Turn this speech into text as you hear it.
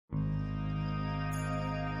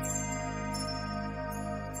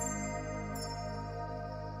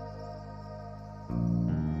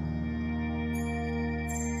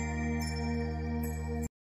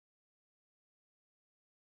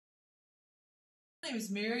name is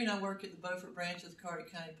Mary and I work at the Beaufort branch of the Carter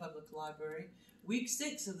County Public Library. Week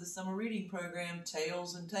 6 of the summer reading program,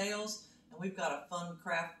 Tales and Tales, and we've got a fun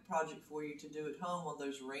craft project for you to do at home on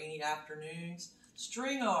those rainy afternoons.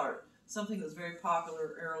 String art, something that was very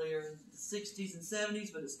popular earlier in the 60s and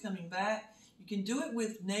 70s, but it's coming back. You can do it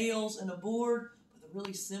with nails and a board, but a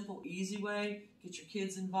really simple, easy way, get your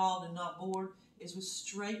kids involved and not bored, is with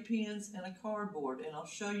straight pins and a cardboard. And I'll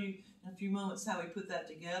show you in a few moments how we put that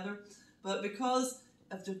together. But because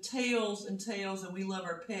of the tales and we love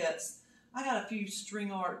our pets, I got a few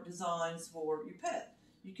string art designs for your pet.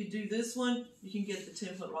 You could do this one. You can get the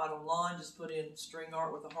template right online. Just put in string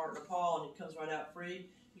art with a heart and a paw and it comes right out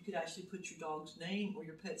free. You could actually put your dog's name or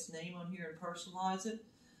your pet's name on here and personalize it.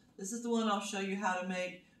 This is the one I'll show you how to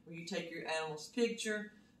make, where you take your animal's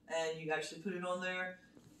picture and you actually put it on there.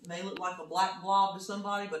 It may look like a black blob to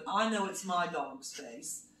somebody, but I know it's my dog's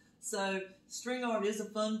face. So string art is a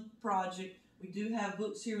fun project. We do have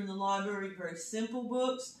books here in the library, very simple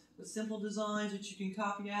books with simple designs that you can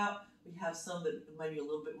copy out. We have some that may be a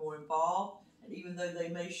little bit more involved, and even though they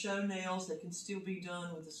may show nails, they can still be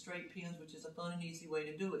done with the straight pins, which is a fun and easy way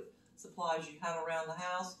to do it. Supplies you have around the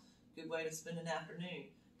house, good way to spend an afternoon.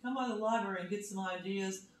 Come by the library and get some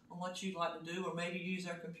ideas on what you'd like to do, or maybe use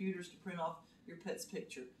our computers to print off your pet's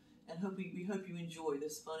picture. And we hope you enjoy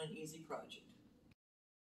this fun and easy project.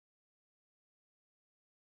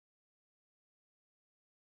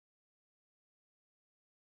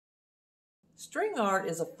 String art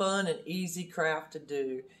is a fun and easy craft to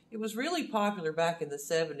do. It was really popular back in the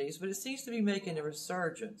 70s, but it seems to be making a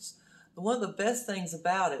resurgence. One of the best things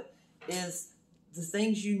about it is the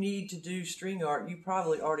things you need to do string art you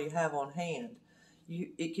probably already have on hand.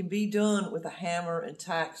 It can be done with a hammer and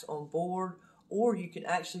tacks on board, or you can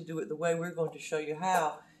actually do it the way we're going to show you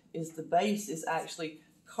how, is the base is actually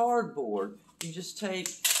cardboard. You just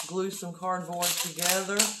glue some cardboard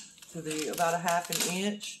together to about a ½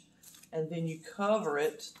 inch, and then you cover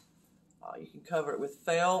it. You can cover it with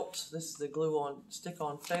felt. This is the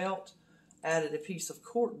stick-on felt. Added a piece of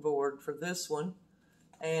corkboard for this one.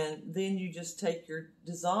 And then you just take your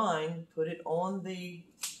design, put it on the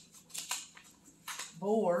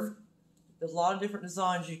board. There's a lot of different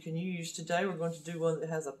designs you can use. Today we're going to do one that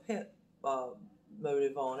has a pet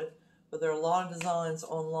motive on it. But there are a lot of designs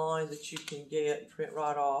online that you can get, print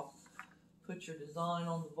right off. Put your design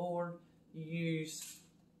on the board. You use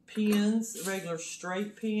pins, regular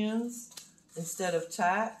straight pins, instead of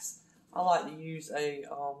tacks. I like to use a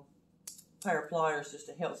pair of pliers just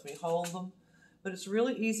to help me hold them. But it's a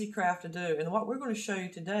really easy craft to do. And what we're going to show you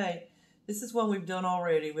today, this is one we've done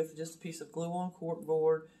already with just a piece of glue-on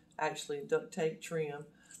corkboard, actually duct tape trim.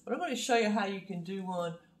 But I'm going to show you how you can do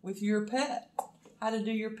one with your pet, how to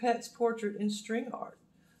do your pet's portrait in string art.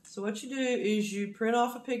 So what you do is you print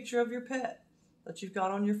off a picture of your pet that you've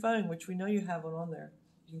got on your phone, which we know you have one on there.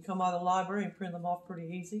 You can come by the library and print them off pretty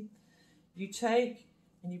easy. You take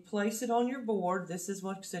and you place it on your board. This is,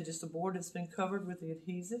 like I said, just a board that's been covered with the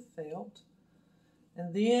adhesive felt.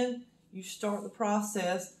 And then you start the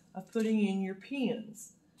process of putting in your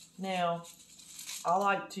pins. Now, I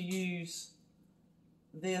like to use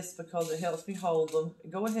this because it helps me hold them.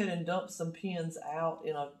 Go ahead and dump some pins out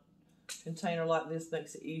in a container like this,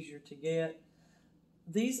 makes it easier to get.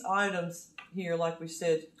 These items here, like we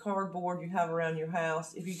said, cardboard you have around your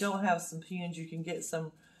house. If you don't have some pins, you can get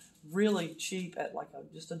some really cheap at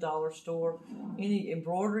just a dollar store. Any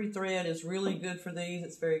embroidery thread is really good for these.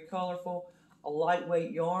 It's very colorful. A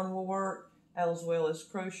lightweight yarn will work, as well as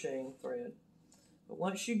crocheting thread. But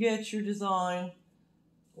once you get your design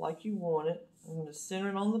like you want it, I'm going to center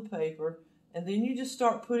it on the paper, and then you just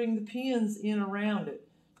start putting the pins in around it.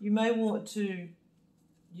 You may want to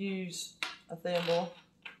use a thimble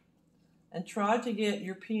and try to get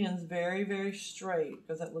your pins very, very straight,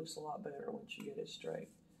 because that looks a lot better once you get it straight.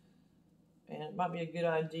 And it might be a good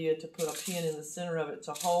idea to put a pin in the center of it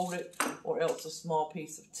to hold it, or else a small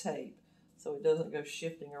piece of tape, so it doesn't go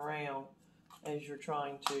shifting around as you're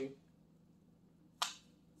trying to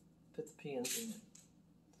put the pins in it.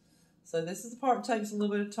 So this is the part that takes a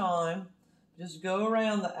little bit of time. Just go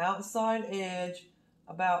around the outside edge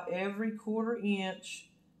about every ½ inch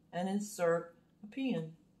and insert a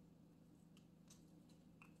pin.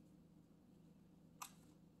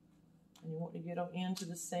 And you want to get them into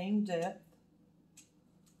the same depth.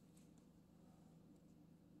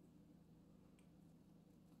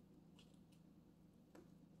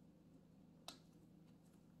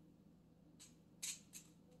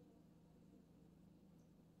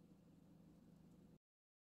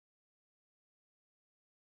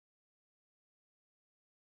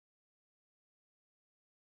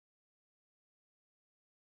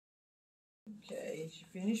 Okay, as you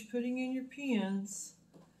finish putting in your pins,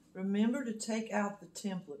 remember to take out the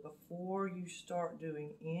template before you start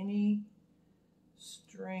doing any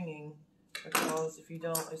stringing, because if you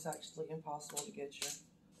don't, it's actually impossible to get your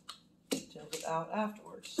template out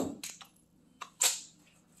afterwards.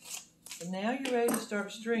 So now you're ready to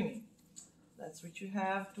start stringing. That's what you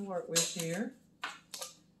have to work with here.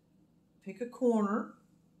 Pick a corner.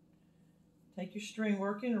 Take your string,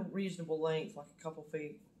 work in a reasonable length, like a couple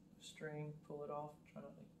feet of string, pull it off, try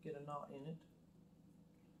not to get a knot in it.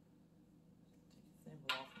 Take the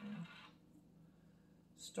thimble off now.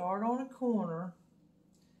 Start on a corner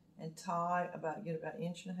and tie get about 1.5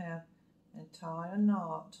 inches and tie a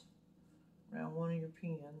knot around one of your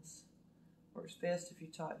pins. Works best if you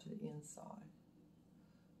tie it to the inside.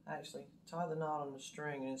 Actually, tie the knot on the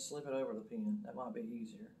string and slip it over the pin. That might be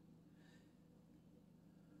easier.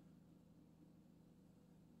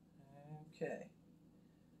 Okay.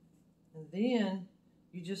 And then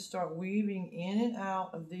you just start weaving in and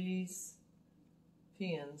out of these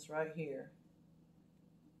pins right here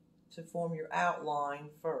to form your outline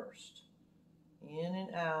first. In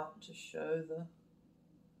and out to show the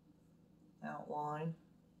outline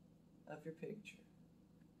of your picture.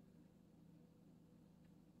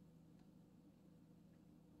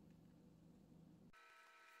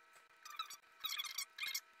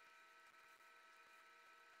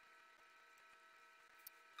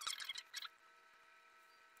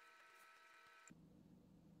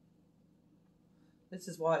 This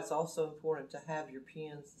is why it's also important to have your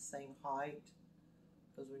pins the same height,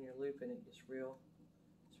 because when you're looping it, it's real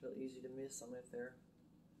easy to miss them if they're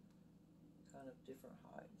kind of different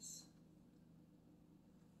heights.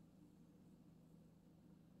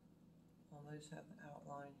 All those have the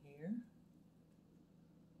outline here.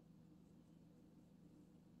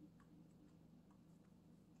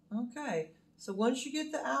 Okay, so once you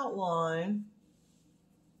get the outline,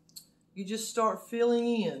 you just start filling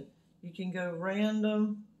in. You can go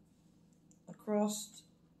random across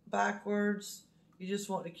backwards. You just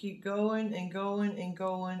want to keep going and going and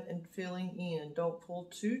going and filling in. Don't pull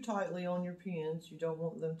too tightly on your pins. You don't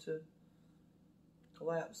want them to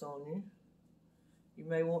collapse on you. You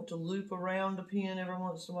may want to loop around the pin every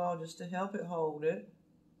once in a while just to help it hold it.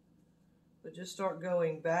 But just start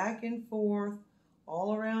going back and forth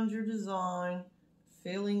all around your design,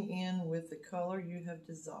 filling in with the color you have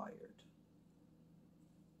desired.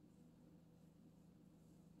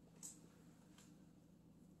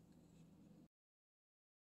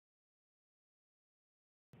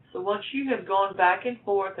 So once you have gone back and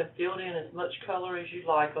forth and filled in as much color as you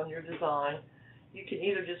like on your design, you can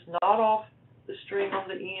either just knot off the string on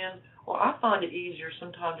the end, or I find it easier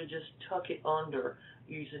sometimes to just tuck it under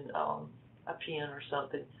using a pin or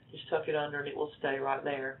something. Just tuck it under and it will stay right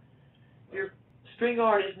there. Your string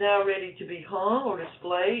art is now ready to be hung or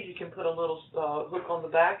displayed. You can put a little hook on the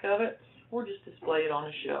back of it or just display it on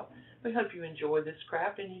a shelf. We hope you enjoy this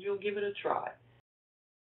craft and you'll give it a try.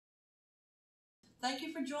 Thank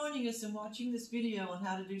you for joining us and watching this video on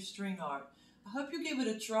how to do string art. I hope you'll give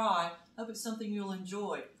it a try. I hope it's something you'll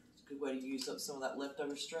enjoy. It's a good way to use up some of that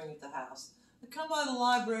leftover string at the house. But come by the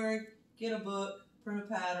library, get a book, print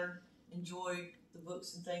a pattern, enjoy the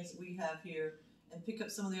books and things that we have here, and pick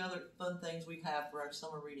up some of the other fun things we have for our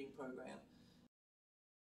summer reading program.